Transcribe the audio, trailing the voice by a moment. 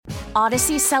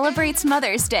Odyssey celebrates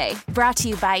Mother's Day, brought to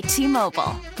you by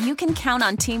T-Mobile. You can count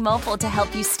on T-Mobile to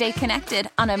help you stay connected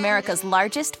on America's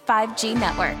largest 5G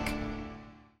network.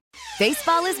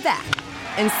 Baseball is back,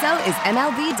 and so is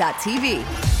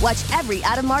MLB.tv. Watch every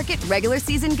out-of-market regular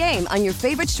season game on your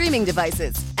favorite streaming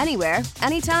devices, anywhere,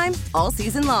 anytime, all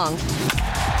season long.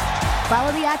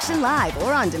 Follow the action live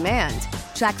or on demand.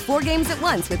 Track 4 games at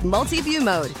once with multi-view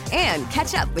mode and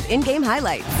catch up with in-game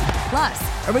highlights.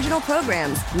 Plus, original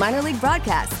programs, minor league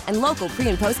broadcasts, and local pre-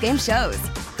 and post-game shows.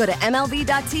 Go to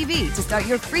MLB.tv to start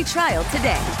your free trial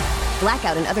today.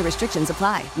 Blackout and other restrictions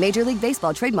apply. Major League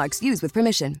Baseball trademarks used with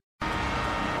permission.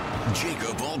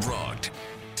 Jacob Albrocht,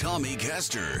 Tommy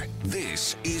Castor.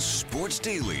 This is Sports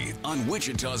Daily on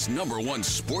Wichita's #1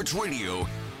 sports radio,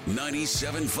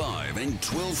 97.5 and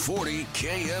 1240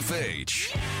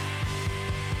 KFH.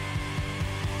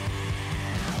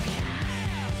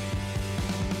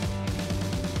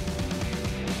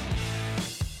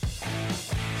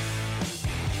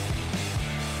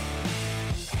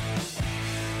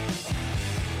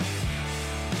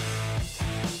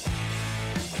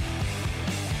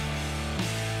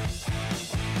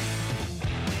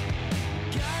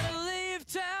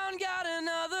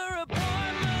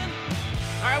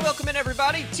 Welcome in,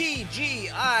 everybody.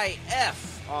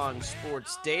 TGIF on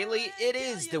Sports Daily. It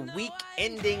is the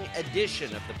week-ending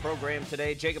edition of the program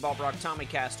today. Jacob Albrocht, Tommy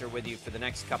Castor with you for the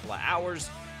next couple of hours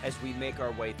as we make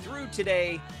our way through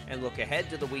today and look ahead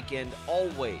to the weekend.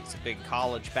 Always a big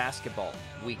college basketball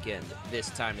weekend this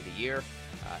time of the year.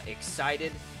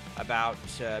 Excited about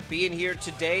being here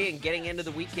today and getting into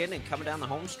the weekend and coming down the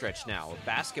home stretch now of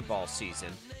basketball season.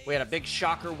 We had a big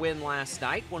Shocker win last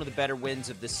night, one of the better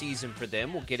wins of the season for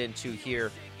them. We'll get into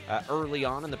here early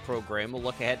on in the program. We'll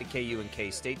look ahead to KU and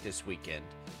K-State this weekend.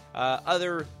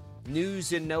 Other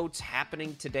news and notes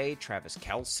happening today. Travis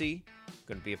Kelce,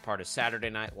 going to be a part of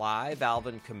Saturday Night Live.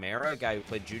 Alvin Kamara, a guy who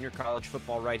played junior college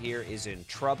football right here, is in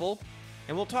trouble.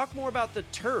 And we'll talk more about the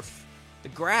turf, the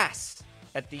grass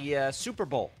at the Super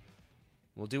Bowl.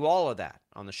 We'll do all of that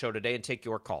on the show today and take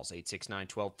your calls,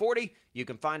 869-1240. You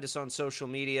can find us on social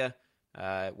media.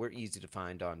 We're easy to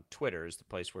find on Twitter is the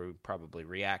place where we probably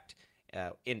react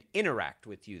and interact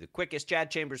with you the quickest.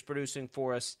 Chad Chambers producing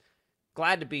for us.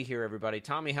 Glad to be here, everybody.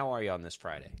 Tommy, how are you on this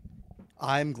Friday?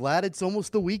 I'm glad it's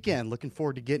almost the weekend. Looking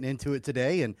forward to getting into it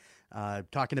today and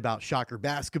talking about Shocker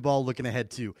basketball, looking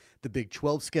ahead to the Big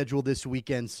 12 schedule this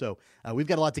weekend. So we've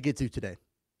got a lot to get to today.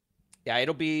 Yeah,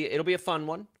 it'll be a fun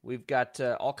one. We've got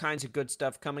all kinds of good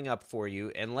stuff coming up for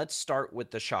you. And let's start with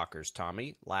the Shockers,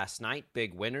 Tommy. Last night,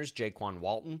 big winners. Jaquan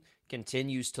Walton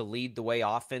continues to lead the way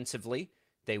offensively.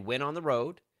 They win on the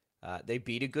road. They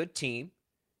beat a good team.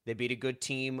 They beat a good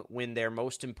team when their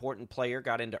most important player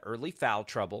got into early foul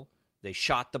trouble. They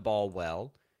shot the ball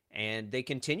well. And they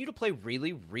continue to play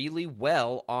really, really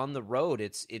well on the road.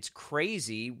 It's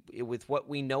crazy with what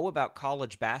we know about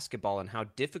college basketball and how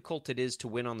difficult it is to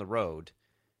win on the road,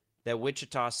 that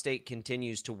Wichita State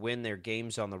continues to win their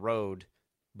games on the road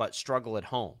but struggle at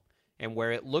home. And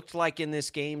where it looked like in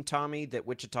this game, Tommy, that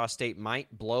Wichita State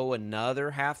might blow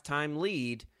another halftime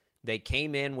lead, they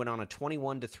came in, went on a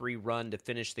 21-3 run to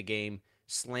finish the game,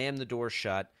 slammed the door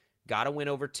shut. Got a win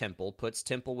over Temple, puts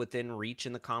Temple within reach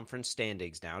in the conference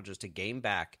standings now, just a game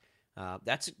back.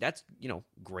 That's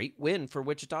great win for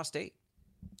Wichita State.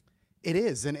 It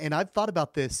is, and I've thought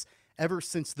about this ever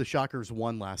since the Shockers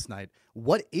won last night.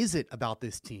 What is it about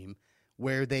this team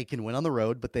where they can win on the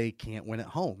road, but they can't win at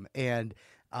home? And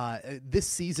this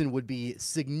season would be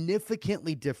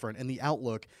significantly different, and the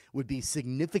outlook would be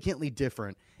significantly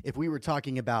different if we were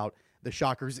talking about the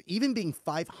Shockers even being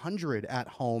 500 at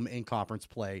home in conference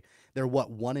play. They're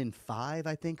 1-5,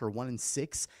 I think, or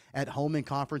 1-6 at home in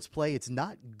conference play. It's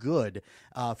not good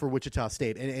for Wichita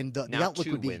State. And the outlook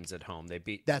would be 2 wins at home. They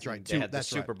beat. That's right. They had the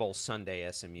Super Bowl Sunday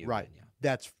SMU. Right. Win, yeah.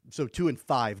 That's so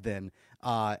 2-5 then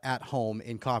at home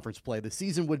in conference play. The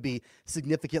season would be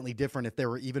significantly different if there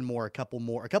were even a couple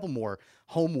more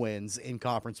home wins in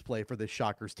conference play for this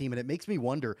Shockers team. And it makes me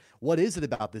wonder, what is it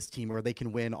about this team where they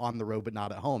can win on the road but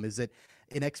not at home? Is it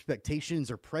an expectations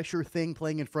or pressure thing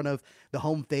playing in front of the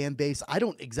home fan base? I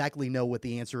don't exactly know what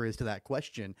the answer is to that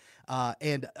question.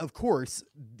 And of course,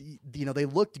 they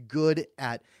looked good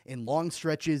in long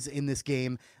stretches in this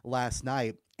game last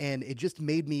night. And it just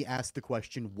made me ask the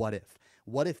question, what if?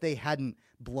 What if they hadn't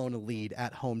blown a lead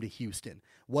at home to Houston?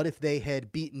 What if they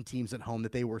had beaten teams at home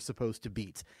that they were supposed to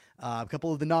beat? A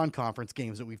couple of the non-conference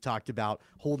games that we've talked about,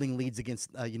 holding leads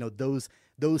against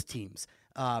those teams.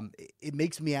 It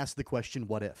makes me ask the question,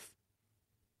 what if?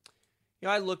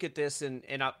 I look at this, and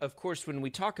of course, when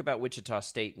we talk about Wichita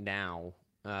State now,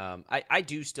 I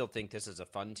do still think this is a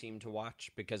fun team to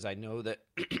watch because I know that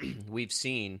we've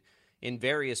seen in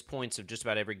various points of just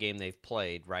about every game they've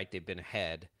played, right? They've been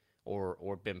ahead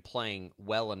or been playing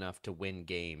well enough to win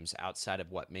games outside of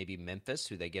maybe Memphis,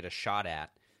 who they get a shot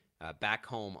at back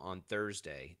home on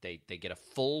Thursday. They get a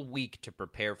full week to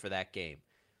prepare for that game.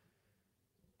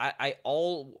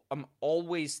 I'm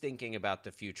always thinking about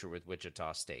the future with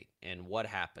Wichita State and what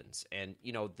happens. And,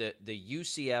 the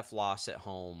UCF loss at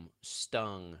home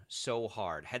stung so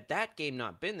hard. Had that game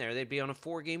not been there, they'd be on a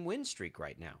 4-game win streak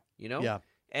right now, Yeah.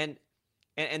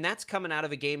 And that's coming out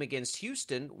of a game against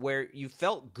Houston where you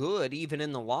felt good even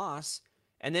in the loss.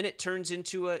 And then it turns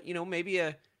into maybe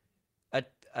a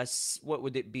what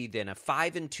would it be then? A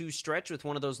 5-2 stretch with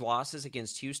one of those losses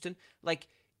against Houston. Like,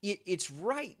 it's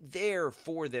right there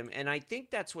for them, and I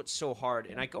think that's what's so hard.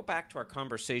 And I go back to our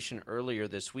conversation earlier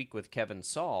this week with Kevin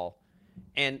Saul,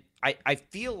 and I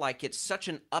feel like it's such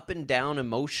an up and down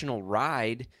emotional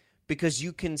ride because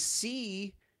you can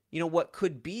see, what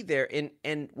could be there.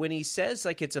 And when he says,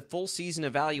 like, it's a full season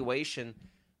evaluation,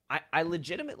 I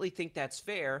legitimately think that's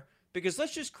fair because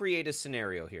let's just create a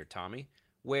scenario here, Tommy,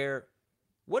 where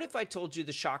what if I told you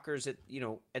the Shockers at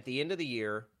the end of the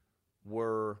year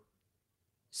were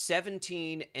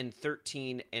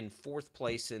 17-13 and 4th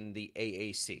place in the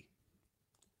AAC?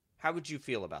 How would you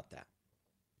feel about that?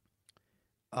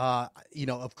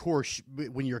 Of course,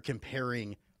 when you're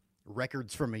comparing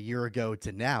records from a year ago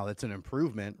to now, that's an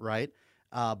improvement, right?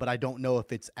 But I don't know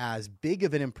if it's as big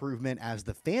of an improvement as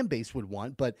the fan base would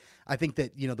want. But I think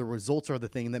that, the results are the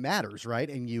thing that matters, right?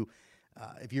 And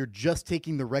if you're just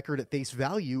taking the record at face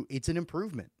value, it's an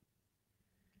improvement.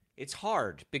 It's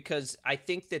hard because I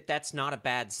think that that's not a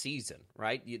bad season,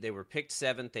 right? They were picked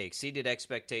 7th. They exceeded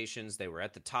expectations. They were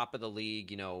at the top of the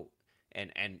league,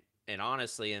 and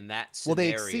honestly, in that scenario, well,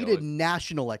 they exceeded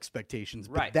national expectations,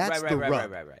 but right, that's the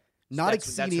rub. Right. Not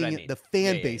exceeding the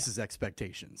fan base's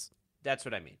expectations. That's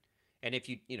what I mean. And if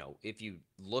you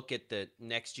look at the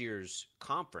next year's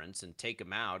conference and take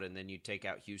them out, and then you take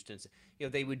out Houston's,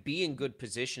 they would be in good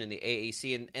position in the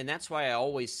AAC. And that's why I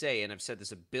always say, and I've said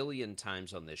this a billion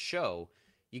times on this show,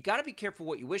 you got to be careful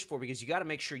what you wish for because you got to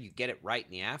make sure you get it right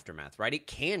in the aftermath, right? It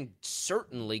can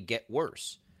certainly get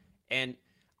worse. And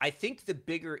I think the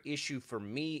bigger issue for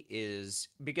me is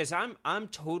because I'm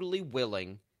totally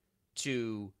willing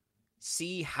to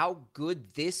see how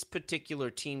good this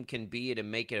particular team can be to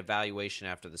make an evaluation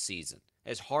after the season.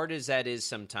 As hard as that is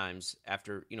sometimes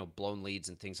after, blown leads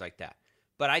and things like that.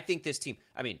 But I think this team,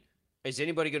 is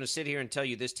anybody going to sit here and tell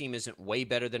you this team isn't way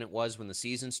better than it was when the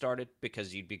season started?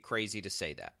 Because you'd be crazy to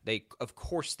say that. Of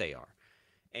course they are.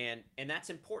 And that's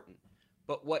important.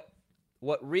 But what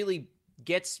really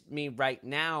gets me right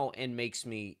now and makes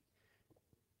me,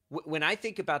 when I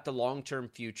think about the long-term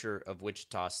future of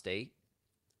Wichita State,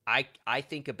 I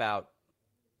think about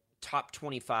top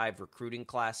 25 recruiting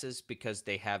classes because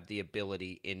they have the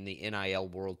ability in the NIL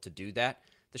world to do that.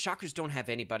 The Shockers don't have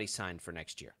anybody signed for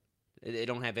next year. They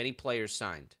don't have any players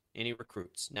signed, any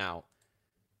recruits. Now,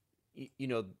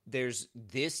 there's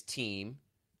this team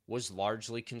was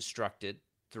largely constructed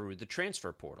through the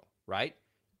transfer portal, right?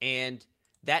 And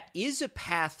that is a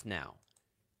path now.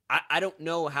 I don't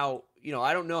know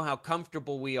how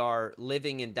comfortable we are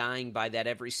living and dying by that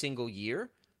every single year.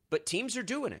 But teams are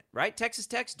doing it, right? Texas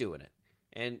Tech's doing it,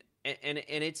 and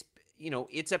it's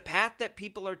it's a path that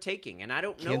people are taking, and I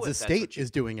don't know. Kansas State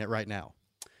is doing it right now,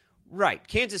 right?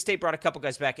 Kansas State brought a couple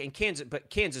guys back, and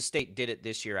Kansas State did it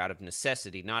this year out of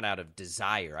necessity, not out of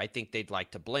desire. I think they'd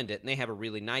like to blend it, and they have a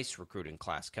really nice recruiting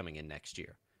class coming in next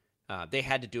year. They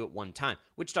had to do it one time.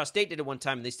 Wichita State did it one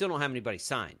time, and they still don't have anybody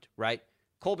signed, right?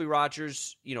 Colby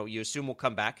Rogers, you assume will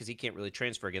come back because he can't really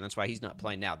transfer again. That's why he's not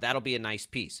playing now. That'll be a nice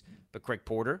piece. But Craig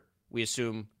Porter, we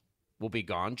assume, will be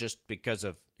gone just because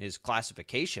of his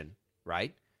classification,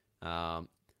 right? Gus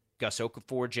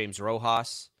Okafor, James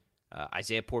Rojas,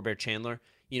 Isaiah Pourbaix-Chandler.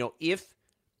 If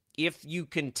you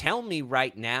can tell me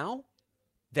right now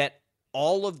that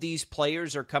all of these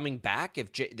players are coming back,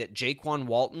 that Jaquan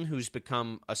Walton, who's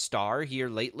become a star here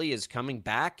lately, is coming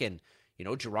back, and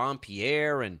Jerron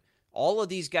Pierre and all of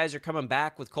these guys are coming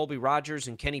back with Colby Rogers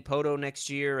and Kenny Poto next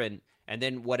year, and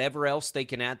then whatever else they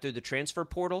can add through the transfer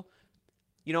portal,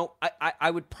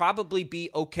 I would probably be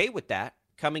okay with that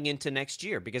coming into next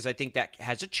year because I think that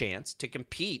has a chance to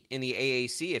compete in the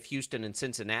AAC if Houston and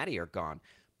Cincinnati are gone.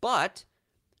 But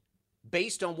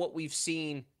based on what we've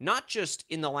seen, not just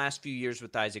in the last few years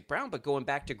with Isaac Brown, but going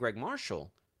back to Greg Marshall,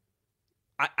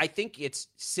 I think it's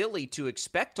silly to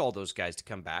expect all those guys to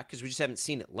come back because we just haven't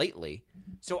seen it lately.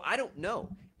 So I don't know.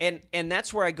 And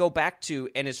that's where I go back to,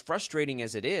 and as frustrating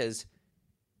as it is,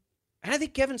 And I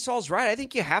think Kevin Saul's right. I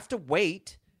think you have to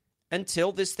wait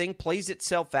until this thing plays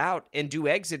itself out and do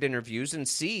exit interviews and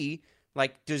see,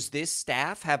 like, does this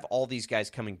staff have all these guys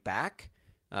coming back?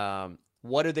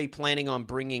 What are they planning on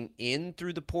bringing in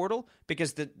through the portal?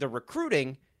 Because the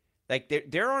recruiting, like,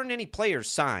 there aren't any players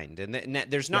signed, and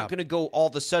there's not going to go all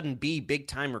of a sudden be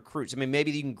big-time recruits. I mean,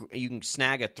 maybe you can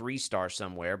snag a 3-star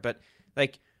somewhere, but,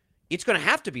 like, it's going to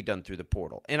have to be done through the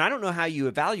portal. And I don't know how you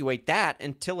evaluate that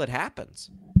until it happens.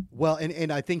 Well,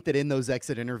 and I think that in those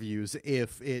exit interviews,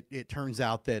 if it turns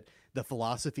out that the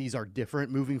philosophies are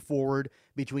different moving forward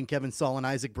between Kevin Saul and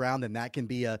Isaac Brown, then that can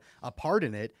be a part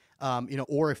in it.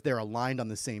 Or if they're aligned on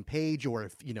the same page, or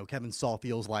if, Kevin Saul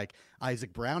feels like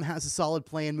Isaac Brown has a solid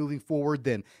plan moving forward,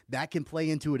 then that can play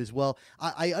into it as well.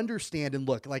 I understand. And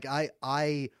look, like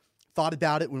I thought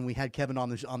about it when we had Kevin on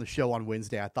the show on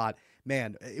Wednesday. I thought,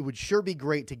 man, it would sure be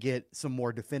great to get some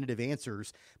more definitive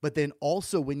answers. But then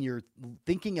also when you're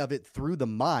thinking of it through the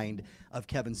mind of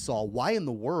Kevin Saul, why in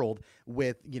the world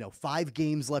with, 5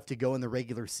 games left to go in the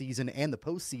regular season and the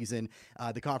postseason,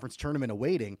 the conference tournament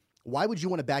awaiting, why would you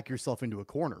want to back yourself into a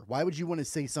corner? Why would you want to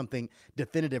say something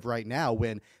definitive right now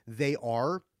when they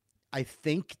are, I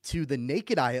think to the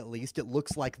naked eye at least, it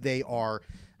looks like they are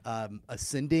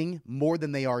ascending more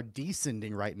than they are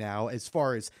descending right now as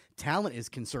far as talent is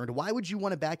concerned. Why would you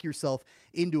want to back yourself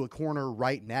into a corner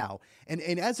right now? And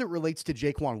as it relates to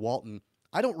Jaykwon Walton,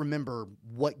 I don't remember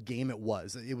what game it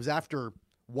was. It was after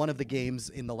one of the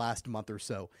games in the last month or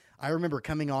so. I remember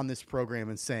coming on this program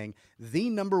and saying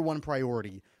the number one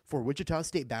priority for Wichita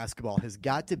State basketball has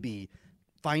got to be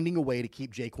finding a way to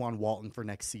keep Jaykwon Walton for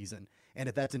next season. And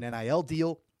if that's an NIL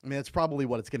deal, I mean, that's probably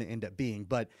what it's going to end up being.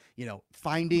 But,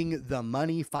 finding the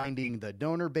money, finding the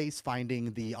donor base,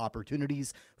 finding the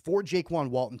opportunities for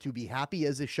Jaykwon Walton to be happy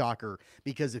as a Shocker.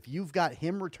 Because if you've got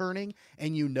him returning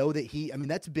and that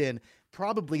that's been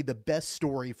probably the best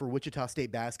story for Wichita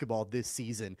State basketball this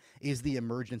season is the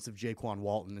emergence of Jaykwon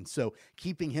Walton. And so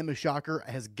keeping him a Shocker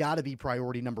has got to be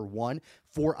priority number one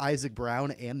for Isaac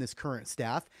Brown and this current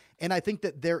staff. And I think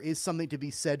that there is something to be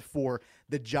said for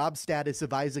the job status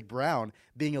of Isaac Brown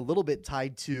being a little bit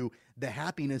tied to the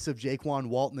happiness of Jaykwon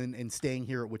Walton and staying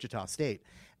here at Wichita State.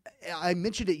 I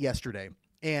mentioned it yesterday,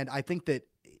 and I think that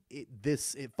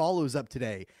it follows up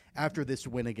today after this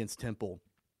win against Temple.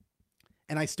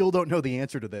 And I still don't know the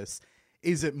answer to this.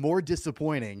 Is it more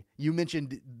disappointing? You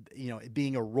mentioned, it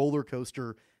being a roller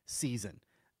coaster season.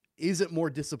 Is it more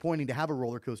disappointing to have a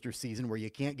roller coaster season where you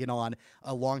can't get on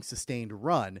a long sustained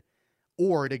run,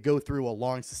 or to go through a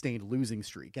long sustained losing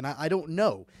streak? And I don't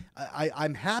know.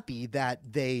 I'm happy that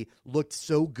they looked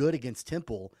so good against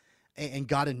Temple and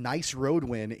got a nice road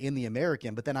win in the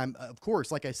American. But then of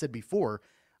course, like I said before,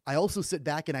 I also sit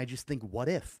back and I just think, what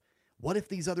if? What if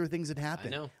these other things had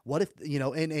happened? I know. What if,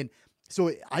 and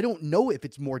so I don't know if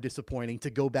it's more disappointing to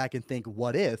go back and think,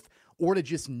 what if, or to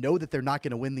just know that they're not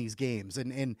going to win these games.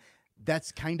 And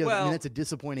that's kind of, that's a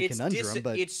disappointing conundrum,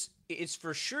 but it's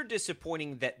for sure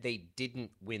disappointing that they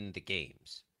didn't win the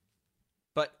games.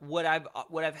 But what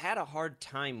I've had a hard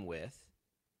time with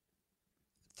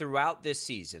throughout this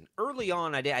season, early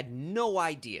on, I had no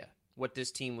idea what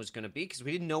this team was going to be because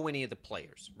we didn't know any of the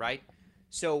players, right?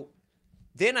 So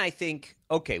then I think,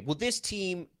 okay, well, this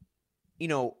team,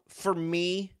 for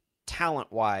me,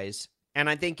 talent-wise, and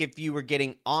I think if you were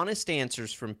getting honest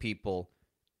answers from people,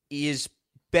 is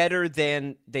better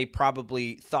than they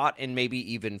probably thought and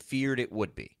maybe even feared it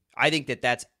would be. I think that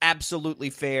that's absolutely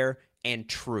fair and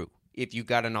true if you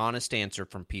got an honest answer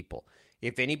from people.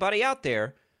 If anybody out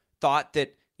there thought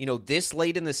that, this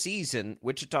late in the season,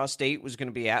 Wichita State was going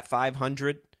to be at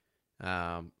 500,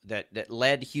 that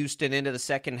led Houston into the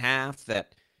second half,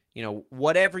 that,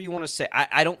 whatever you want to say.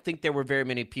 I don't think there were very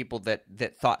many people that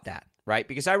thought that, right?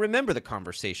 Because I remember the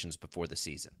conversations before the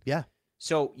season. Yeah.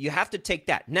 So you have to take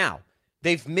that. Now,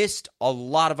 they've missed a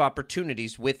lot of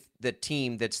opportunities with the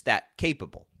team that's that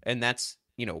capable. And that's,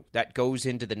 that goes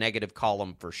into the negative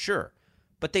column for sure.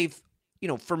 But they've,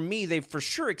 for me, they've for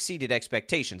sure exceeded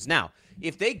expectations. Now,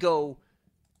 if they go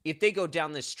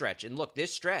down this stretch, and look,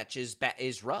 this stretch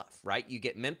is rough, right? You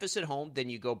get Memphis at home, then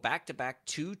you go back-to-back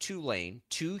to Tulane,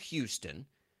 to Houston,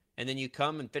 and then you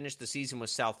come and finish the season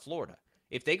with South Florida.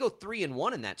 If they go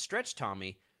 3-1 in that stretch,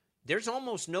 Tommy, there's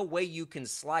almost no way you can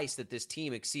slice that this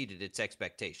team exceeded its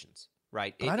expectations,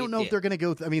 right? But I don't know if they're going to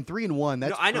go 3-1.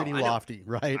 That's pretty lofty,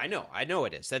 right? I know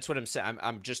it is. That's what I'm saying.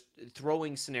 I'm just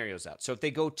throwing scenarios out. So if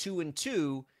they go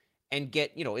 2-2 and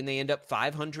get, and they end up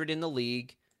 500 in the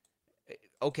league,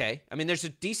 okay. I mean, there's a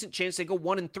decent chance they go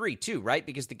 1-3 too, right?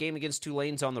 Because the game against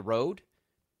Tulane's on the road,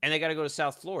 and they got to go to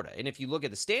South Florida. And if you look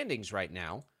at the standings right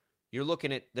now, You're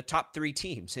looking at the top 3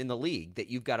 teams in the league that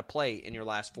you've got to play in your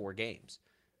last 4 games,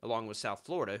 along with South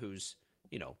Florida, who's,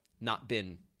 not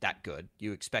been that good.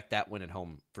 You expect that win at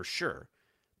home for sure.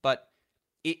 But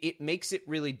it makes it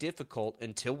really difficult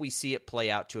until we see it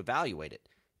play out to evaluate it.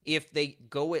 If they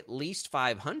go at least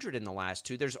 500 in the last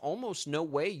 2, there's almost no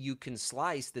way you can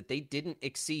slice that they didn't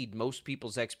exceed most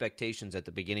people's expectations at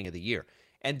the beginning of the year.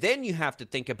 And then you have to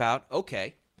think about,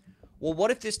 okay, well, what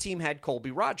if this team had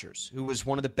Colby Rogers, who was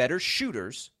one of the better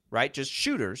shooters, right? Just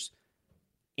shooters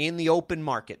in the open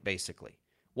market, basically.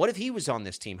 What if he was on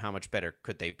this team? How much better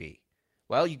could they be?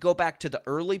 Well, you go back to the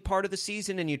early part of the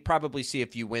season, and you'd probably see a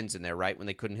few wins in there, right, when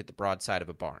they couldn't hit the broadside of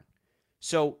a barn.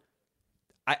 So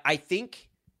I think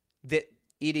that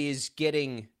it is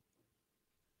getting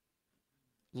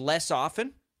less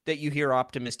often that you hear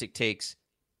optimistic takes,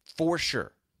 for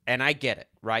sure. And I get it,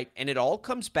 right? And it all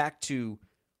comes back to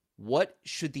what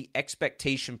should the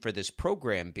expectation for this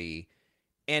program be?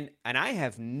 And I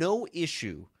have no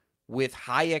issue with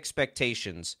high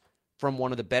expectations from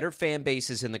one of the better fan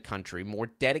bases in the country, more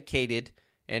dedicated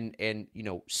and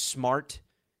smart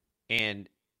and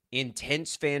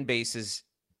intense fan bases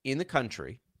in the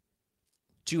country,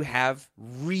 to have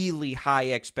really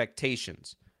high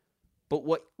expectations. But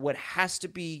what has to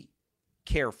be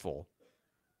careful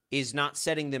is not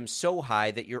setting them so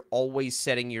high that you're always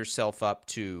setting yourself up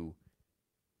to,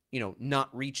 not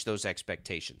reach those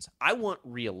expectations. I want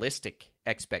realistic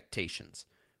expectations,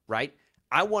 right?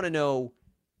 I want to know,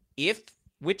 if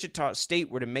Wichita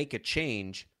State were to make a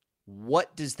change,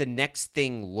 what does the next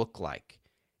thing look like?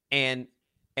 And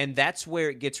that's where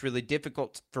it gets really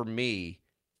difficult for me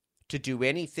to do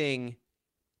anything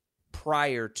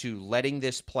prior to letting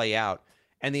this play out.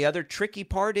 And the other tricky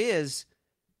part is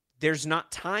there's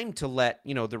not time to let,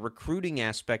 the recruiting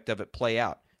aspect of it play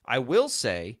out. I will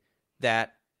say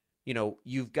that,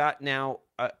 you've got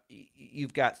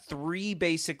 3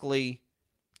 basically,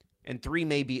 and 3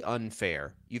 may be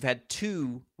unfair. You've had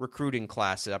 2 recruiting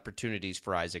class opportunities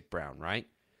for Isaac Brown, right?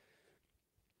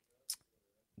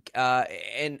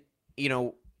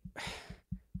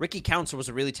 Ricky Council was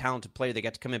a really talented player. They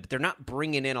got to come in, but they're not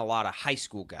bringing in a lot of high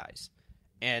school guys.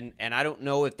 And I don't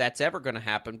know if that's ever going to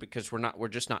happen because we're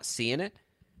just not seeing it.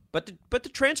 But the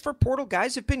transfer portal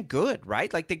guys have been good,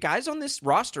 right? Like, the guys on this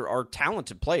roster are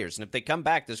talented players, and if they come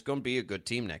back, there's going to be a good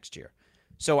team next year.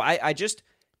 So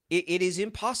it is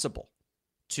impossible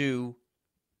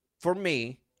for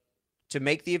me to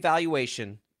make the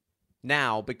evaluation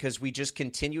now, because we just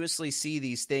continuously see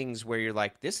these things where you're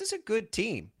like, this is a good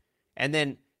team, and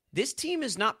then this team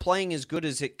is not playing as good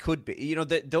as it could be.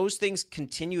 Those things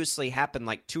continuously happen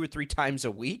like 2 or 3 times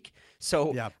a week.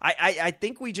 So yeah. I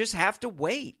think we just have to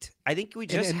wait. I think we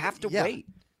just have to wait.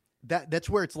 That's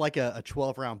where it's like a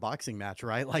 12-round boxing match,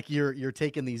 right? Like you're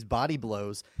taking these body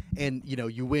blows, and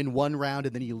you win one round,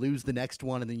 and then you lose the next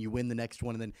one, and then you win the next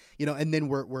one, and then and then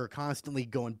we're constantly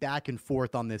going back and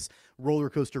forth on this roller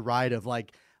coaster ride of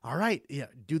like, all right,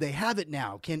 do they have it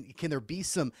now? Can there be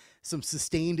some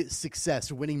sustained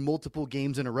success, winning multiple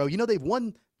games in a row? They've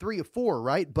won 3 of 4,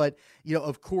 right? But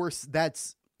of course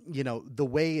that's the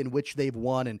way in which they've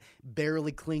won and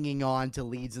barely clinging on to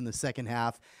leads in the second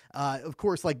half. Of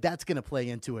course, like, that's going to play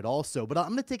into it also. But I'm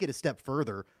going to take it a step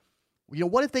further.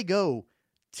 What if they go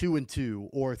 2-2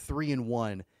 or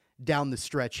 3-1 down the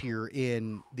stretch here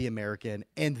in the American,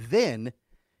 and then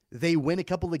they win a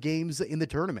couple of games in the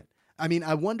tournament? I mean,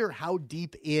 I wonder how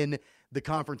deep in the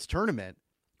conference tournament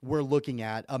we're looking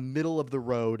at a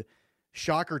middle-of-the-road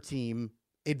Shocker team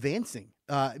advancing.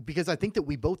 Because I think that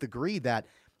we both agree that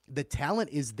the talent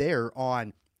is there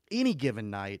on any given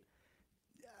night,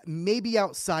 maybe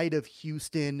outside of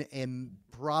Houston and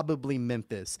probably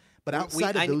Memphis. But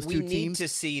outside of those two teams, we need to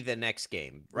see the next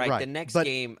game, right? The next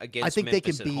game against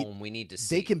Memphis at home, we need to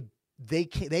see.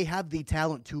 They have the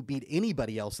talent to beat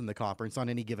anybody else in the conference on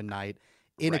any given night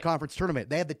in a conference tournament.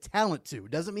 They have the talent to.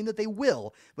 Doesn't mean that they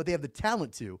will, but they have the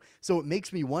talent to. So it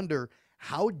makes me wonder,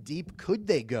 how deep could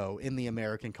they go in the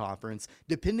American Conference,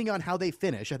 depending on how they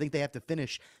finish? I think they have to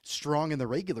finish strong in the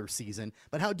regular season,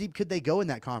 but how deep could they go in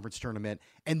that conference tournament?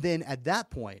 And then at that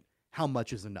point, how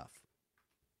much is enough?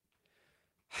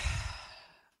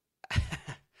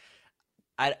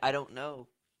 I don't know.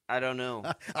 I don't know.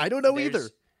 I don't know either.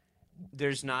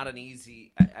 There's not an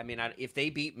easy. I mean, if they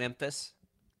beat Memphis,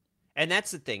 and that's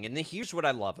the thing. And here's what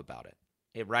I love about it.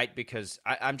 Right, because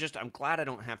I'm glad I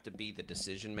don't have to be the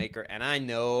decision maker, and I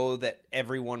know that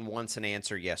everyone wants an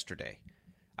answer yesterday.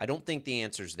 I don't think the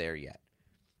answer's there yet.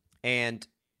 And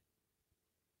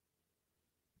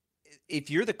if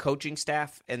you're the coaching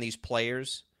staff and these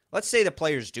players, let's say the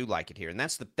players do like it here, and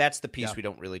that's the piece we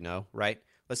don't really know, right?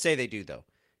 Let's say they do, though.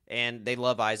 and they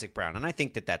love Isaac Brown, and I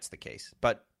think that that's the case.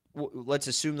 But let's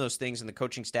assume those things, and the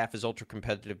coaching staff is ultra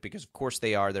competitive because, of course,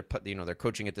 they are. They're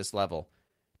coaching at this level.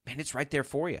 Man, it's right there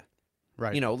for you.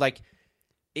 Right. Like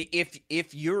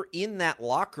if you're in that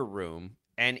locker room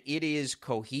and it is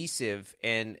cohesive,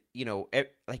 and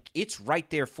like it's right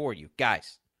there for you,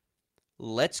 guys.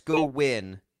 Let's go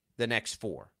win the next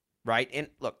 4, right? And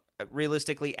look,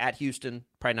 realistically, at Houston,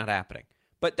 probably not happening.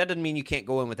 But that doesn't mean you can't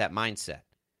go in with that mindset.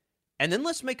 And then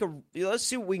let's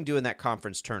see what we can do in that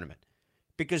conference tournament.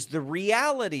 Because the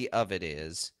reality of it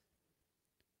is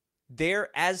they're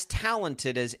as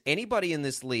talented as anybody in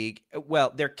this league.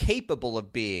 Well, they're capable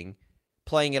of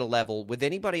playing at a level with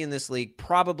anybody in this league,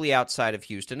 probably outside of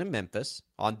Houston and Memphis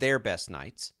on their best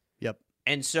nights. Yep.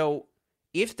 And so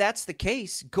if that's the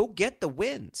case, go get the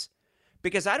wins.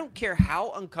 Because I don't care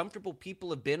how uncomfortable people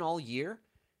have been all year.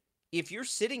 If you're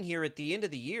sitting here at the end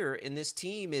of the year and this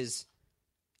team is,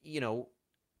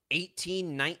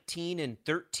 18, 19, and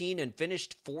 13 and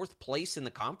finished 4th place in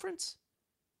the conference,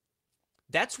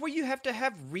 that's where you have to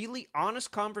have really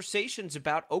honest conversations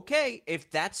about, okay,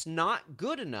 if that's not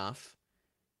good enough,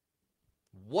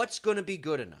 what's going to be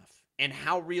good enough? And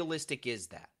how realistic is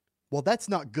that? Well, that's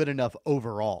not good enough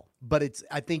overall, but it's,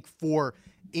 I think,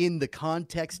 in the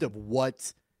context of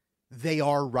what they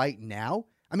are right now.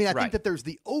 I mean, I think that there's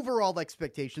the overall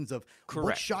expectations of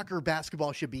what Shocker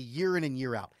basketball should be year in and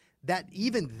year out. That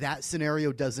even that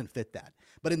scenario doesn't fit that.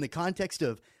 But in the context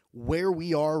of where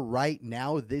we are right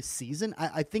now this season,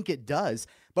 I think it does.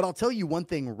 But I'll tell you one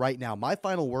thing right now. My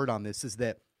final word on this is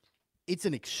that it's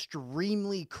an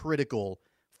extremely critical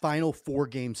final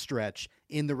 4-game stretch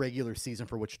in the regular season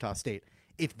for Wichita State.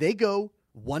 If they go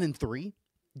 1-3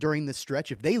 during this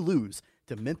stretch, if they lose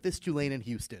to Memphis, Tulane, and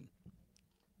Houston,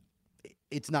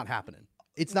 it's not happening.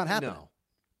 It's not happening. No.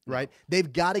 Right?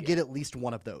 They've got to get at least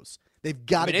one of those. They've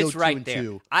got to go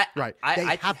 2-2.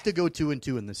 They have to go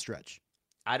 2-2 in this stretch.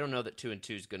 I don't know that 2-2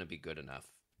 is going to be good enough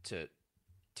to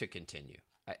continue.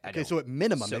 Okay, so at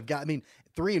minimum, they've got.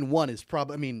 3-1 is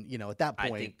probably. At that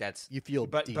point, I think that's you feel.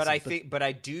 Decent, but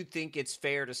I do think it's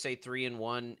fair to say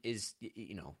 3-1 is.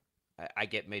 I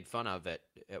get made fun of at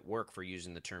work for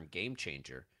using the term game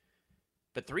changer,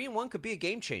 but 3-1 could be a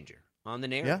game changer on the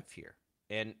narrative here.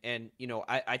 And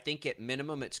I think at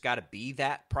minimum it's got to be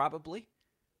that probably,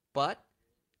 but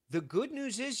the good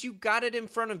news is you got it in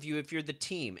front of you if you're the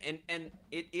team, and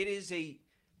it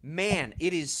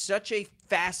is such a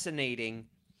fascinating,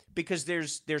 because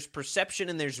there's perception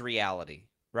and there's reality,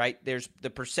 right? There's the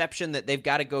perception that they've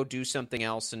got to go do something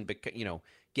else and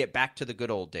get back to the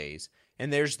good old days,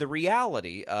 and there's the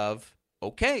reality of,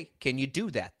 okay, can you do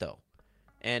that though?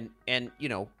 And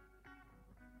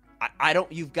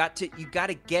you've got to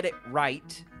get it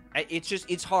right.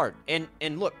 It's hard.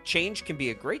 And look, change can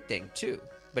be a great thing too,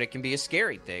 but it can be a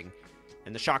scary thing.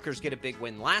 And the Shockers get a big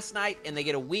win last night, and they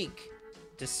get a week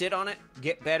to sit on it,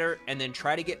 get better, and then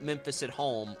try to get Memphis at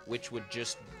home, which would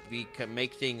just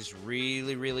make things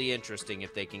really, really interesting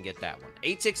if they can get that one.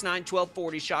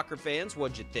 869-1240 Shocker fans,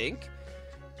 what'd you think?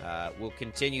 We'll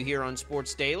continue here on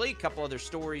Sports Daily. A couple other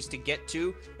stories to get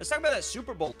to. Let's talk about that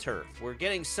Super Bowl turf. We're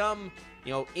getting some,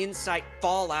 insight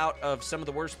fallout of some of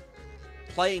the worst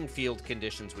playing field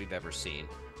conditions we've ever seen.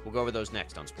 We'll go over those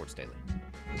next on Sports Daily.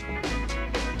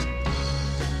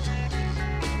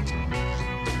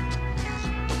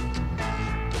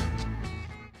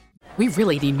 We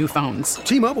really need new phones.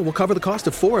 T-Mobile will cover the cost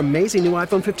of 4 amazing new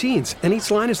iPhone 15s, and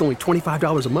each line is only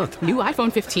 $25 a month. New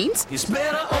iPhone 15s? It's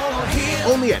better over here.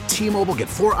 Only at T-Mobile, get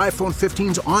 4 iPhone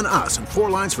 15s on us and 4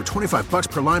 lines for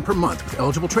 $25 per line per month with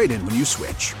eligible trade-in when you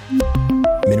switch.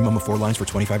 Minimum of 4 lines for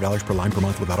 $25 per line per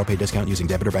month with autopay discount using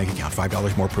debit or bank account.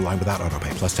 $5 more per line without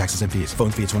autopay, plus taxes and fees. Phone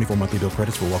fee at 24 monthly bill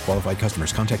credits for well-qualified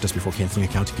customers. Contact us before canceling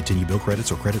account to continue bill credits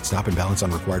or credit stop and balance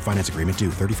on required finance agreement due.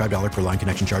 $35 per line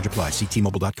connection charge applies. See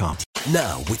T-Mobile.com.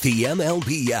 Now, with the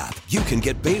MLB app, you can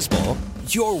get baseball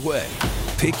your way.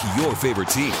 Pick your favorite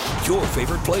team, your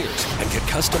favorite players, and get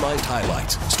customized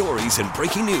highlights, stories, and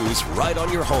breaking news right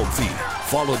on your home feed.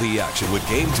 Follow the action with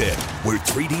Game 10, where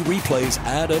 3D replays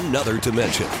add another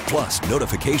dimension. Plus,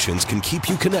 notifications can keep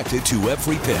you connected to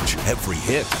every pitch, every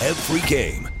hit, every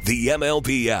game. The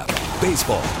MLB app.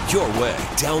 Baseball your way.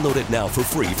 Download it now for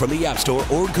free from the App Store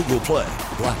or Google Play.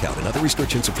 Blackout and other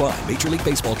restrictions apply. Major League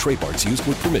Baseball trademarks used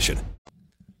with permission.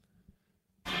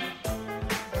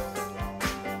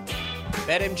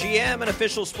 BetMGM, an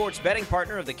official sports betting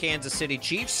partner of the Kansas City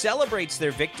Chiefs, celebrates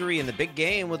their victory in the big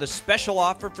game with a special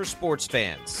offer for sports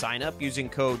fans. Sign up using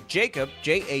code JACOB,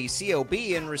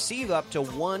 J-A-C-O-B, and receive up to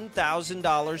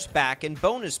 $1,000 back in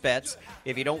bonus bets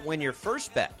if you don't win your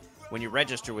first bet. When you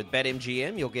register with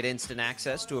BetMGM, you'll get instant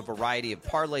access to a variety of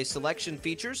parlay selection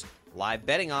features, live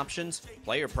betting options,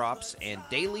 player props, and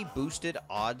daily boosted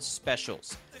odds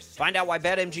specials. Find out why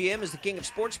BetMGM is the king of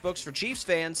sportsbooks for Chiefs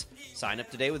fans. Sign up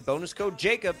today with bonus code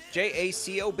JACOB,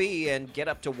 J-A-C-O-B, and get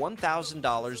up to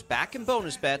 $1,000 back in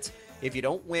bonus bets if you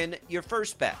don't win your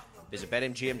first bet. Visit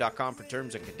BetMGM.com for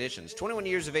terms and conditions. 21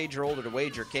 years of age or older to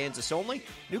wager, Kansas only.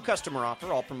 New customer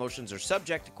offer. All promotions are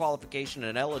subject to qualification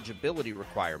and eligibility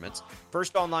requirements.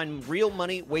 First online real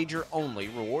money wager only.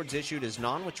 Rewards issued as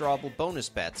non-withdrawable bonus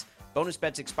bets. Bonus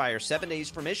bets expire 7 days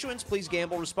from issuance. Please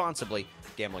gamble responsibly.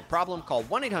 Gambling problem? Call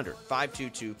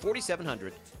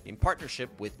 1-800-522-4700 in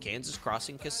partnership with Kansas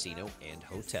Crossing Casino and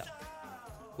Hotel.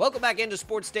 Welcome back into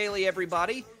Sports Daily,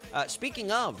 everybody. Speaking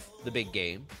of the big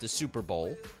game, the Super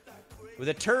Bowl, where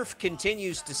the turf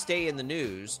continues to stay in the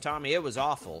news. Tommy, it was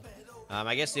awful.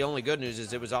 I guess the only good news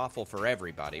is it was awful for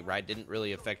everybody, right? Didn't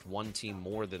really affect one team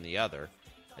more than the other.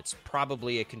 It's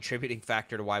probably a contributing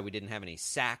factor to why we didn't have any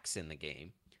sacks in the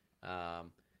game.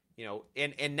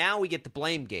 And now we get the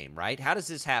blame game, right? How does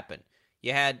this happen?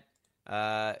 You had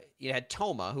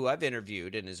Toma, who I've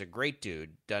interviewed and is a great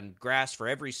dude, done grass for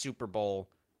every Super Bowl.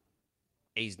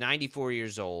 He's 94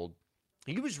 years old.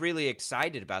 He was really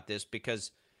excited about this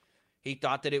because he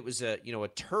thought that it was a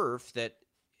turf that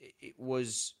it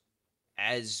was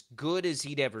as good as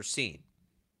he'd ever seen.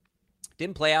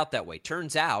 Didn't play out that way.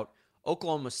 Turns out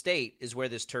Oklahoma State is where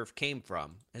this turf came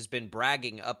from, has been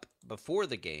bragging up before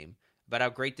the game about how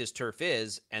great this turf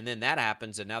is, and then that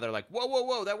happens, and now they're like,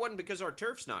 whoa, that wasn't because our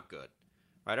turf's not good.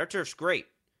 Right? Our turf's great.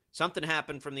 Something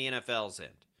happened from the NFL's end,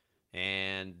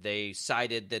 and they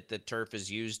cited that the turf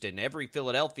is used in every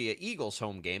Philadelphia Eagles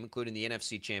home game, including the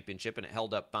NFC Championship, and it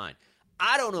held up fine.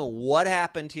 I don't know what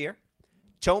happened here.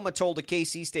 Toma told a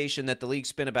KC station that the league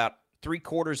spent about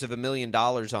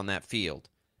 $750,000 on that field.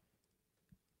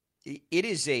 It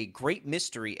is a great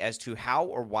mystery as to how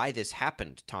or why this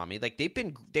happened, Tommy. Like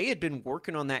they had been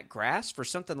working on that grass for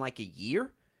something like a year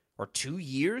or 2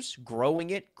 years, growing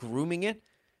it, grooming it.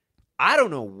 I don't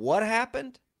know what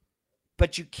happened,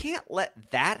 but you can't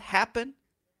let that happen.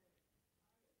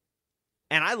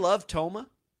 And I love Toma,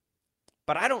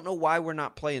 but I don't know why we're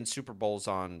not playing Super Bowls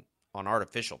on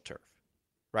artificial turf,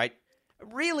 right?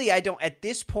 Really, I don't. At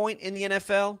this point in the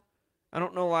NFL, I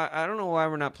don't know why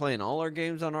we're not playing all our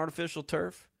games on artificial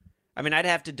turf. I mean, I'd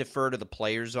have to defer to the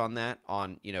players on that.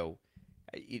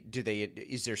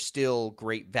 Is there still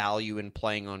great value in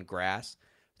playing on grass?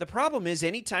 The problem is,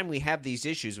 anytime we have these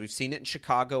issues, we've seen it in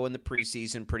Chicago in the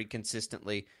preseason pretty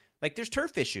consistently. Like, there's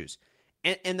turf issues.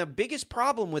 And the biggest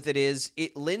problem with it is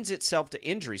it lends itself to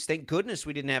injuries. Thank goodness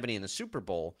we didn't have any in the Super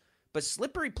Bowl. But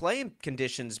slippery playing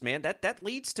conditions, man, that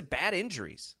leads to bad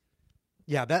injuries.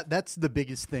 Yeah, that's the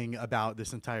biggest thing about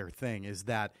this entire thing is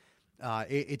that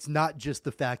it's not just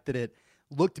the fact that it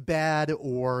looked bad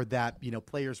or that,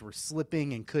 players were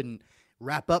slipping and couldn't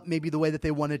wrap up maybe the way that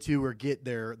they wanted to or get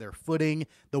their footing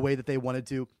the way that they wanted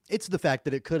to. It's the fact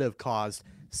that it could have caused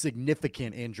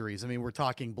significant injuries. I mean, we're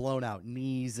talking blown out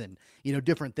knees and,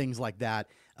 different things like that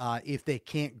if they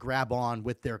can't grab on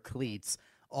with their cleats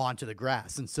onto the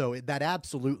grass. And so that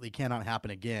absolutely cannot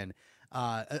happen again,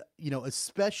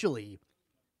 especially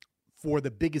for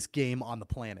the biggest game on the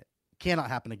planet. Cannot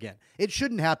happen again. It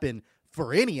shouldn't happen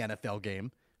for any NFL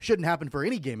game. Shouldn't happen for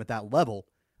any game at that level.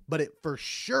 But it for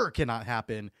sure cannot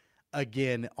happen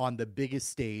again on the biggest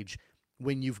stage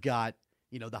when you've got,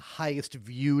 the highest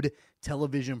viewed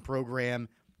television program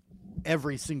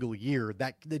every single year.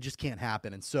 That just can't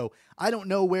happen. And so I don't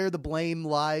know where the blame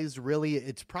lies, really.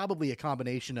 It's probably a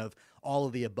combination of all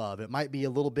of the above. It might be a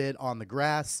little bit on the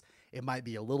grass. It might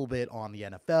be a little bit on the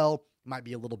NFL. It might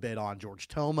be a little bit on George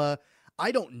Toma.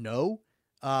 I don't know.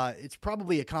 It's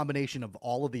probably a combination of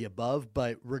all of the above.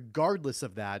 But regardless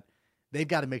of that, they've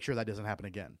got to make sure that doesn't happen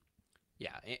again.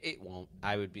 Yeah, it won't.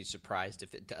 I would be surprised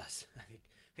if it does. I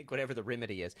think whatever the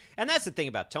remedy is. And that's the thing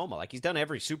about Toma. Like, he's done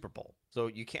every Super Bowl. So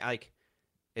you can't,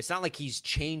 it's not like he's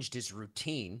changed his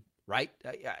routine, right?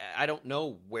 I don't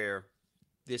know where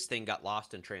this thing got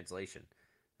lost in translation.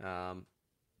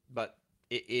 But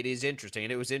it is interesting.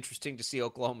 And it was interesting to see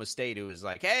Oklahoma State, who was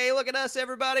like, hey, look at us,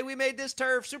 everybody. We made this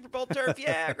turf, Super Bowl turf.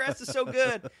 Yeah, grass is so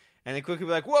good. And they quickly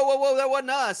be like, whoa, that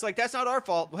wasn't us. Like, that's not our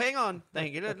fault. Well, hang on.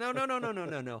 Thank you.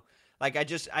 No. Like,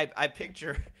 I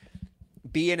picture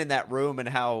being in that room and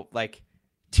how, like,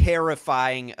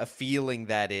 terrifying a feeling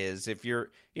that is if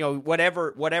you're,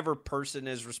 whatever person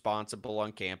is responsible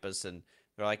on campus and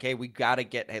they're like, hey,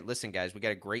 listen, guys, we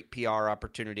got a great PR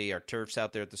opportunity. Our turf's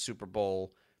out there at the Super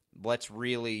Bowl. Let's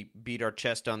really beat our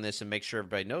chest on this and make sure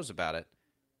everybody knows about it.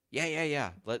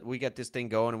 Yeah. We got this thing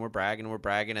going, and we're bragging,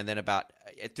 and then about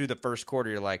through the first quarter,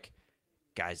 you're like,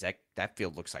 guys, that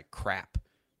field looks like crap.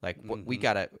 Like we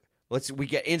get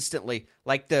instantly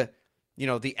like the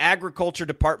agriculture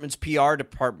department's PR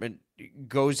department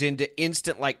goes into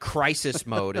instant like crisis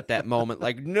mode at that moment.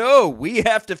 Like, no, we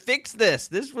have to fix this.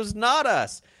 This was not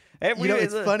us. And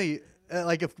it's funny.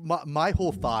 Like if my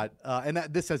whole thought, and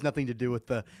this has nothing to do with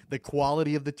the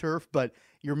quality of the turf, but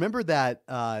you remember that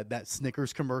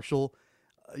Snickers commercial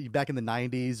back in the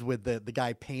 90s with the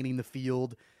guy painting the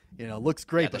field? Looks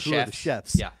great, but who are the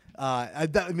chefs? Yeah.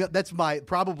 That's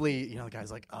probably, the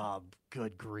guy's like, oh,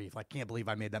 good grief. I can't believe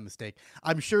I made that mistake.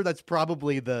 I'm sure that's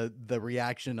probably the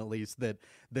reaction, at least, that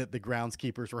the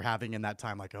groundskeepers were having in that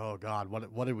time. Like, oh, God,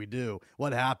 what did we do?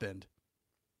 What happened?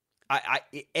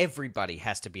 Everybody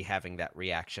has to be having that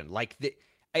reaction.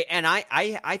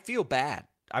 I feel bad.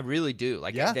 I really do.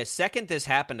 The second this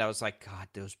happened, I was like, God,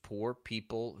 those poor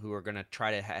people who are going to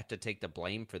try to have to take the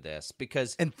blame for this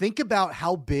And think about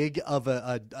how big of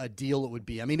a deal it would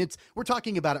be. I mean, we're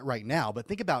talking about it right now, but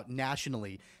think about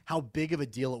nationally how big of a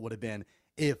deal it would have been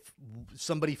if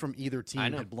somebody from either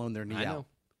team had blown their knee out.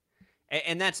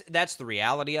 And that's the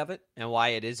reality of it and why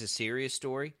it is a serious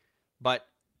story. But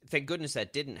thank goodness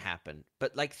that didn't happen.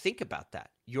 But think about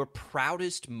that. Your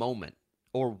proudest moment,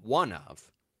 or one of,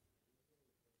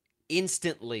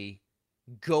 instantly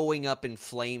going up in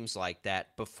flames like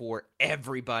that before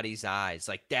everybody's eyes.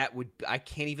 Like that I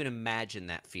can't even imagine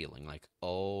that feeling. Like,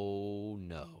 oh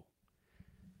no.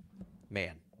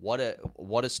 Man, what a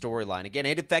storyline. Again,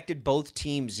 it affected both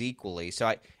teams equally.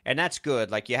 And that's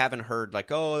good. Like you haven't heard like,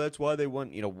 oh, that's why they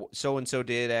won, so-and-so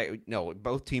did. No,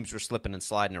 both teams were slipping and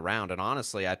sliding around. And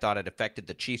honestly, I thought it affected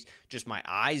the Chiefs. Just my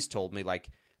eyes told me like,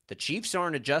 the Chiefs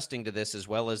aren't adjusting to this as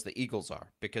well as the Eagles are,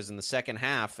 because in the second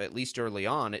half, at least early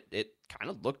on, it kind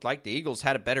of looked like the Eagles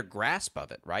had a better grasp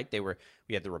of it, right?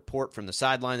 We had the report from the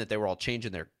sideline that they were all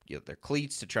changing their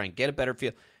cleats to try and get a better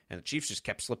feel, and the Chiefs just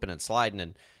kept slipping and sliding,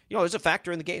 and it was a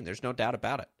factor in the game. There's no doubt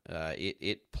about it.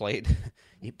 It played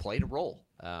a role,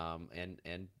 and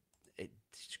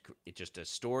it's just a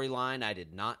storyline I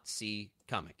did not see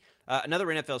coming. Another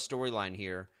NFL storyline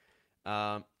here.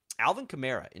 Alvin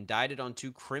Kamara indicted on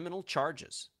 2 criminal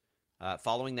charges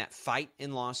following that fight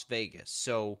in Las Vegas.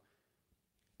 So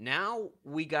now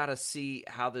we got to see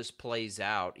how this plays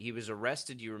out. He was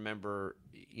arrested, you remember,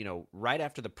 right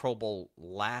after the Pro Bowl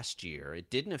last year. It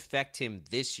didn't affect him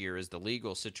this year as the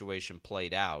legal situation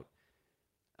played out.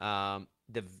 The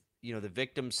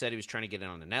victim said he was trying to get in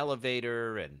on an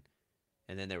elevator, and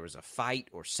then there was a fight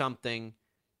or something.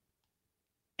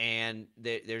 And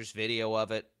there's video of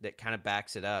it that kind of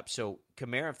backs it up. So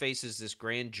Kamara faces this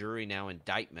grand jury now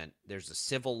indictment. There's a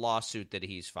civil lawsuit that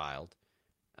he's filed.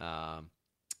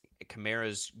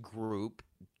 Kamara's group,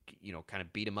 kind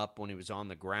of beat him up when he was on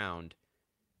the ground.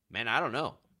 Man, I don't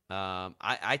know.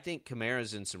 I think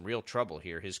Kamara's in some real trouble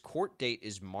here. His court date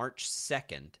is March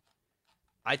 2nd.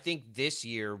 I think this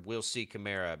year we'll see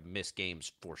Kamara miss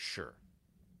games for sure.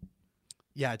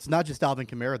 Yeah, it's not just Alvin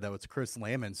Kamara, though. It's Chris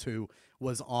Lamons, who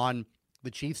was on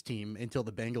the Chiefs team until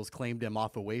the Bengals claimed him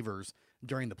off of waivers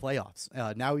during the playoffs.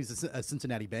 Now he's a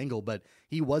Cincinnati Bengal, but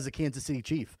he was a Kansas City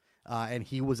Chief, and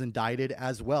he was indicted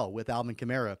as well with Alvin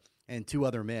Kamara and 2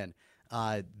 other men.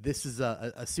 This is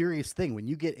a serious thing. When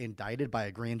you get indicted by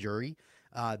a grand jury,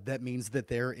 that means that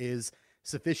there is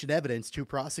sufficient evidence to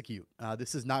prosecute.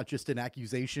 This is not just an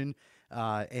accusation,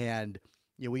 and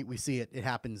we see it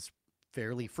happens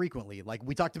fairly frequently. Like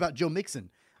we talked about Joe Mixon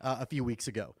a few weeks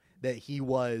ago, that he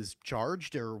was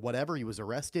charged or whatever, he was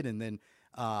arrested, and then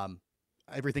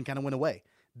everything kind of went away.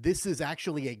 This is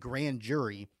actually a grand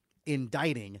jury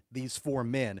indicting these 4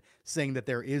 men, saying that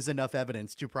there is enough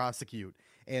evidence to prosecute.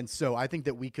 And so I think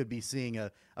that we could be seeing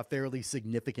a fairly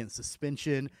significant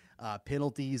suspension,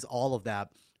 penalties, all of that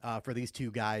for these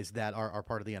 2 guys that are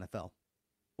part of the NFL.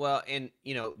 Well, and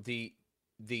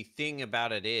the thing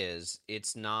about it is,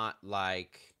 it's not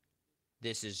like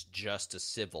this is just a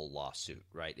civil lawsuit,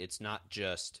 right? It's not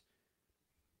just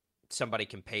somebody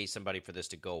can pay somebody for this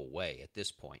to go away at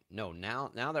this point. No, now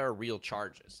there are real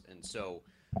charges. And so,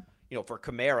 for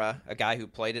Kamara, a guy who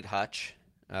played at Hutch,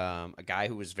 a guy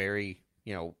who was very,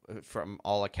 from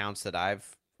all accounts that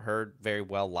I've heard, very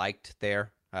well liked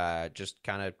there, just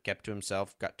kind of kept to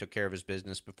himself, took care of his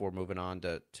business before moving on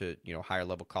to higher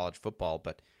level college football.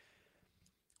 But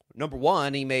number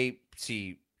one, he may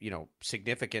see,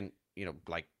 significant,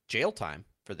 like jail time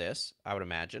for this, I would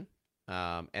imagine.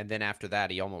 And then after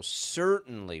that, he almost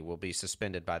certainly will be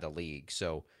suspended by the league.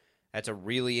 So That's a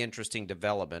really interesting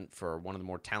development for one of the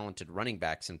more talented running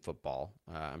backs in football.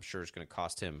 I'm sure it's going to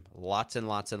cost him lots and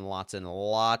lots and lots and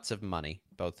lots of money,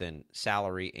 both in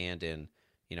salary and in,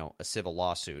 a civil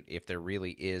lawsuit, if there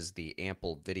really is the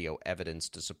ample video evidence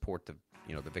to support the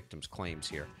victim's claims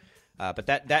here. But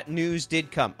that news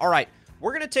did come. All right,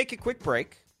 we're going to take a quick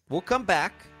break. We'll come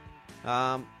back.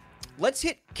 Let's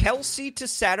hit Kelce to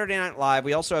Saturday Night Live.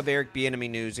 We also have Eric Bieniemy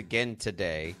news again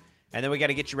today. And then we got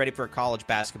to get you ready for a college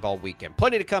basketball weekend.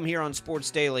 Plenty to come here on Sports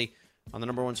Daily on the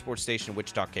number one sports station,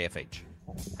 Wichita KFH.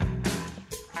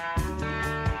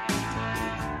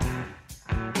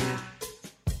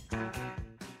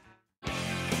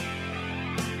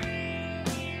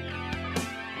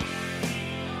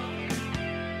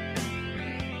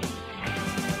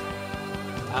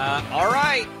 All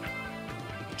right.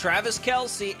 Travis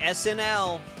Kelce,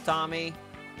 SNL, Tommy.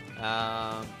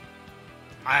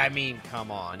 I mean, come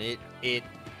on. It's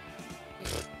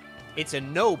a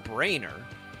no-brainer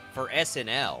for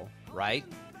SNL, right?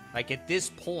 Like, at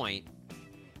this point,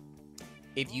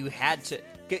 if you had to...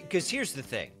 Because here's the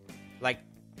thing. Like,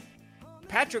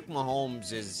 Patrick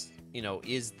Mahomes is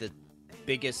the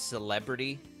biggest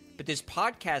celebrity. But this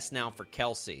podcast now for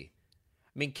Kelce,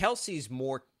 I mean, Kelce's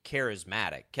more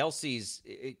charismatic. Kelce's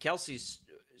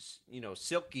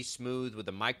silky smooth with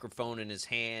a microphone in his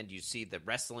hand. You see the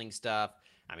wrestling stuff.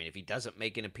 I mean, if he doesn't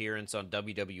make an appearance on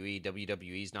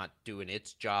WWE's not doing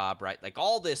its job, right? Like,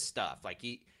 all this stuff. Like,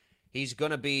 he's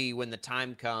going to be, when the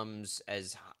time comes,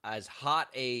 as hot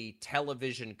a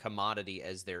television commodity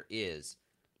as there is.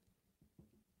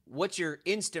 What's your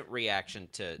instant reaction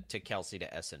to Kelce to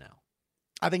SNL?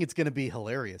 I think it's going to be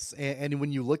hilarious. And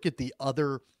when you look at the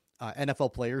other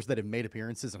NFL players that have made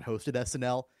appearances and hosted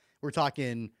SNL, we're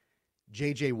talking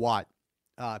J.J. Watt,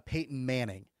 Peyton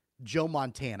Manning, Joe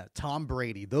Montana, Tom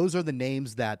Brady. Those are the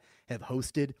names that have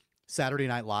hosted Saturday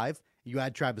Night Live. You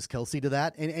add Travis Kelce to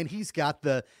that, and he's got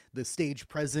the stage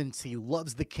presence. He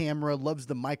loves the camera, loves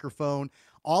the microphone,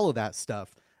 all of that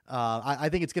stuff. I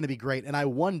think it's going to be great, and I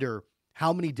wonder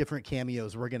how many different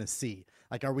cameos we're going to see.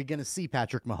 Like, are we going to see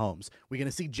Patrick Mahomes? We're going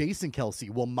to see Jason Kelce.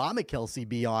 Will Mama Kelce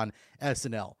be on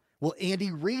SNL? Will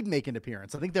Andy Reid make an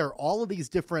appearance? I think there are all of these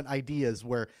different ideas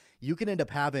where you can end up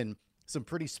having some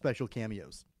pretty special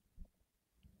cameos.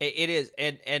 It is,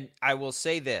 and I will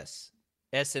say this,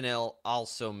 SNL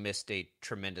also missed a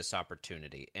tremendous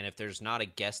opportunity. And if there's not a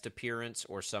guest appearance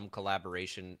or some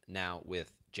collaboration now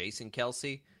with Jason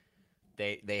Kelce,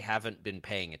 they haven't been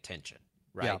paying attention,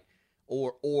 right? Yeah.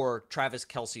 Or Travis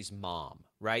Kelce's mom,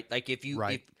 right? Like, if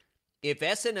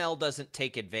SNL doesn't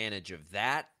take advantage of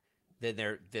that,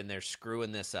 then they're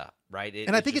screwing this up, right?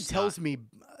 And I think it tells me,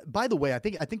 by the way, I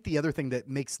think the other thing that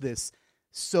makes this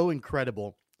so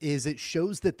incredible is it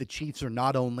shows that the Chiefs are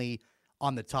not only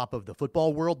on the top of the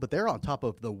football world, but they're on top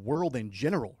of the world in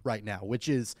general right now, which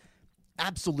is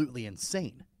absolutely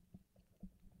insane.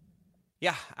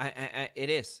 Yeah, it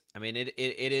is. I mean, it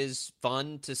is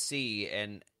fun to see,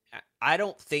 and I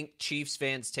don't think Chiefs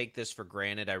fans take this for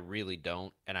granted. I really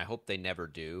don't, and I hope they never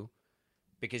do,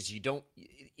 because you don't,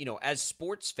 as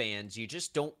sports fans, you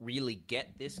just don't really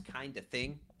get this kind of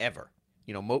thing ever.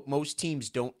 Most teams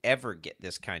don't ever get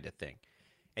this kind of thing.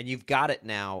 And you've got it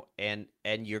now, and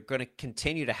you're going to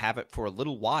continue to have it for a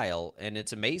little while, and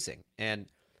it's amazing. And,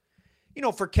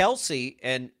 for Kelce,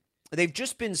 and they've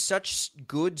just been such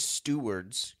good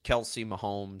stewards, Kelce,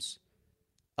 Mahomes,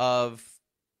 of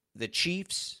the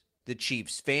Chiefs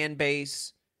fan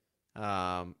base,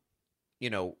 of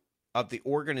the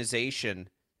organization,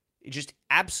 just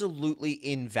absolutely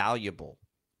invaluable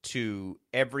to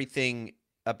everything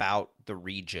about the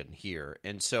region here.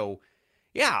 And so,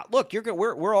 yeah, look,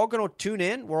 we're all going to tune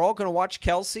in. We're all going to watch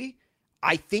Kelce.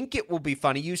 I think it will be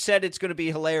funny. You said it's going to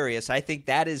be hilarious. I think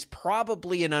that is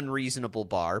probably an unreasonable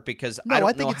bar, because I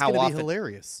don't know how often. I think it's going to be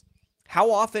hilarious.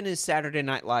 How often is Saturday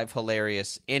Night Live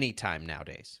hilarious anytime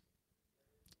nowadays?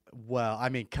 Well, I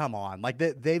mean, come on. Like,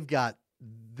 they've got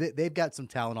some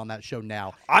talent on that show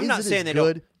now. I'm not saying they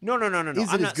don't. No. Is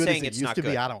I'm not saying it's not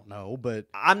good. I don't know, but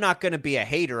I'm not going to be a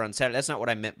hater on Saturday. That's not what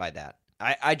I meant by that.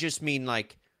 I just mean,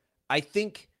 like, I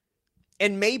think,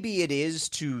 and maybe it is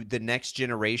to the next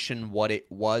generation what it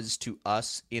was to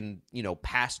us in,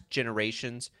 past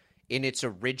generations, in its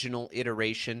original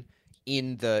iteration,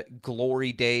 in the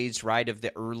glory days, right, of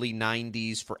the early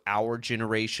 90s for our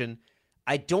generation.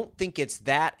 I don't think it's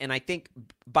that, and I think,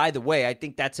 by the way, I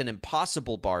think that's an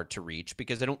impossible bar to reach,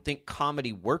 because I don't think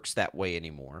comedy works that way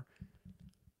anymore.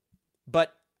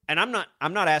 But, and I'm not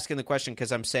asking the question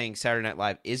because I'm saying Saturday Night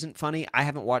Live isn't funny. I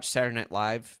haven't watched Saturday Night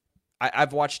Live.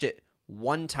 I've watched it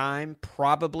one time,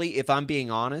 probably, if I'm being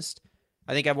honest,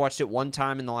 I think I've watched it one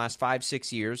time in the last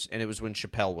 5-6 years, and it was when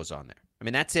Chappelle was on there. I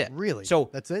mean, that's it. Really? So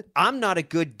that's it? I'm not a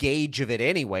good gauge of it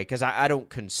anyway because I don't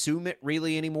consume it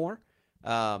really anymore.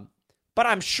 But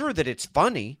I'm sure that it's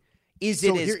funny. Is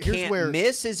it as can't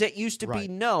miss as it used to be?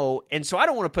 No. And so I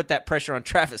don't want to put that pressure on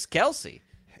Travis Kelce.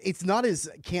 It's not as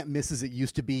can't miss as it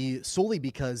used to be solely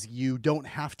because you don't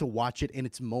have to watch it in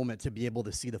its moment to be able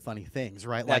to see the funny things,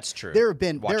 right? That's true. There are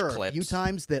a few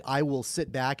times that I will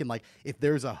sit back and like if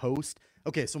there's a host.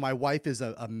 Okay, so my wife is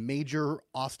a major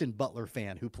Austin Butler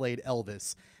fan who played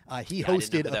Elvis. He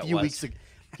hosted a few weeks ago.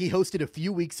 He hosted a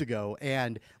few weeks ago,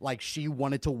 and like she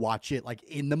wanted to watch it like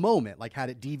in the moment, like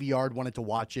had it DVR'd, wanted to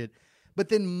watch it. But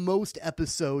then most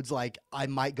episodes, like I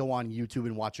might go on YouTube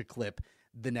and watch a clip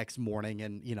the next morning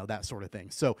and, you know, that sort of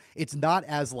thing. So it's not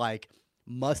as like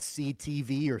must-see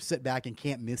TV or sit back and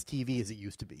can't miss TV as it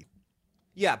used to be.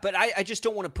 Yeah, but I just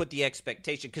don't want to put the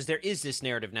expectation because there is this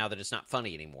narrative now that it's not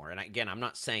funny anymore. And again, I'm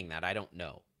not saying that. I don't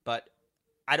know. But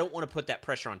I don't want to put that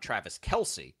pressure on Travis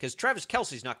Kelce because Travis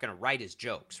Kelce's not going to write his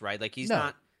jokes, right? Like he's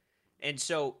not. And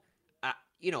so,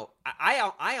 you know,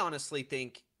 I honestly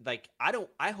think like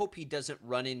I hope he doesn't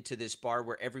run into this bar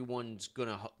where everyone's going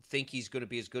to think he's going to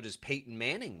be as good as Peyton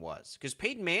Manning was because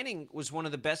Peyton Manning was one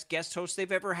of the best guest hosts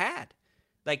they've ever had.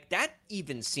 Like that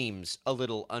even seems a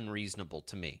little unreasonable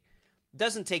to me.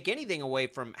 Doesn't take anything away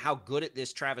from how good at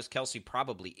this Travis Kelce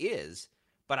probably is,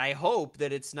 but I hope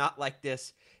that it's not like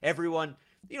this. Everyone,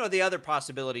 you know, the other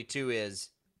possibility too is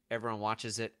everyone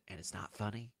watches it and it's not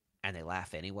funny and they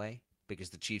laugh anyway because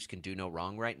the Chiefs can do no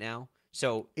wrong right now.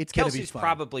 So Kelce's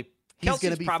probably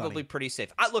pretty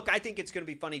safe. Look, I think it's going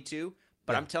to be funny too,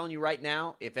 but I'm telling you right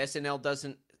now, if SNL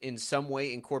doesn't in some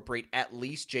way incorporate at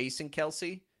least Jason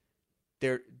Kelce,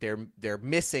 they're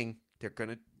missing. They're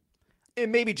going to. And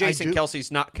maybe Jason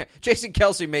Kelce's not. Jason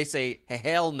Kelce may say,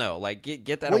 "Hell no!" Like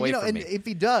get that away from and me. If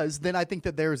he does, then I think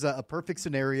that there's a perfect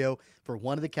scenario for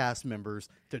one of the cast members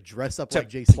to dress up like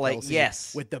Jason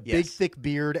Kelce, with the big thick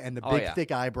beard and the big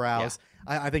thick eyebrows.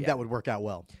 Yeah. I think that would work out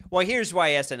well. Well, here's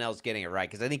why SNL's getting it right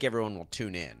because I think everyone will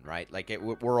tune in, right? Like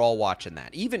we're all watching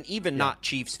that, even not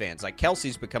Chiefs fans. Like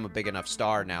Kelce's become a big enough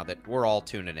star now that we're all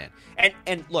tuning in.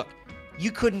 And look. You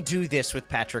couldn't do this with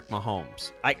Patrick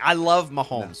Mahomes. I love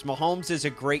Mahomes. No. Mahomes is a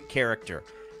great character.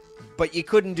 But you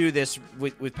couldn't do this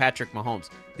with Patrick Mahomes.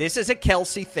 This is a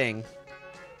Kelce thing,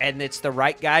 and it's the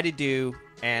right guy to do.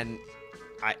 And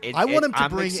I want him to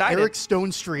bring excited. Eric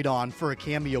Stonestreet on for a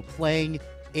cameo playing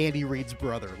Andy Reid's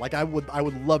brother. Like I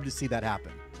would love to see that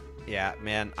happen. Yeah,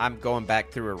 man. I'm going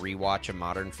back through a rewatch of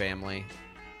Modern Family.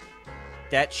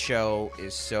 That show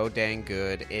is so dang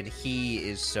good, and he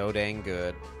is so dang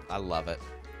good. I love it.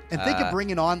 And they could bring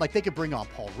they could bring on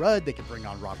Paul Rudd, they could bring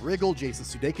on Rob Riggle, Jason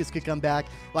Sudeikis could come back.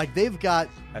 Like they've got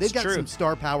some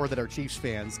star power that are Chiefs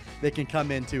fans they can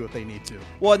come into if they need to.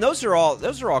 Well, and those are all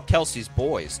Kelce's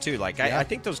boys too. Like I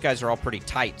think those guys are all pretty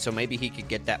tight, so maybe he could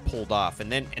get that pulled off, and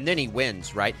then he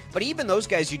wins, right? But even those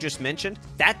guys you just mentioned,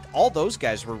 all those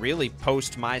guys were really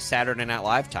post my Saturday Night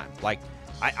Live time. Like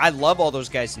I love all those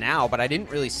guys now, but I didn't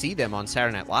really see them on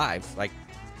Saturday Night Live.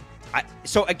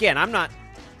 So again, I'm not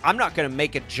going to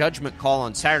make a judgment call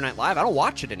on Saturday Night Live. I don't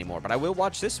watch it anymore, but I will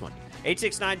watch this one.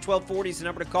 869-1240 is the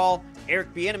number to call.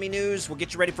 Eric Bieniemy News. We'll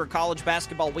get you ready for a college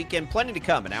basketball weekend. Plenty to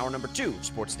come in hour number 2 of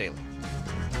Sports Daily.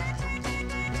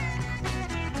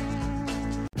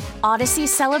 Odyssey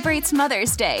celebrates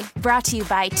Mother's Day, brought to you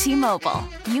by T-Mobile.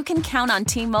 You can count on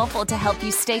T-Mobile to help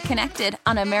you stay connected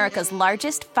on America's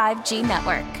largest 5G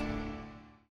network.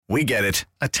 We get it.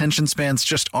 Attention spans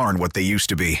just aren't what they used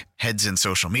to be. Heads in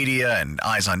social media and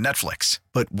eyes on Netflix.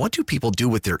 But what do people do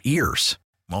with their ears?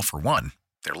 Well, for one,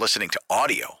 they're listening to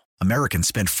audio. Americans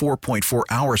spend 4.4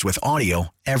 hours with audio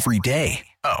every day.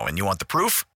 Oh, and you want the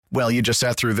proof? Well, you just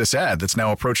sat through this ad that's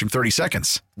now approaching 30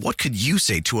 seconds. What could you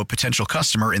say to a potential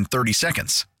customer in 30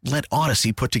 seconds? Let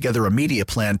Odyssey put together a media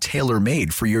plan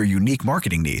tailor-made for your unique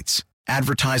marketing needs.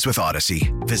 Advertise with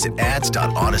Odyssey. Visit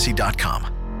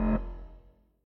ads.odyssey.com.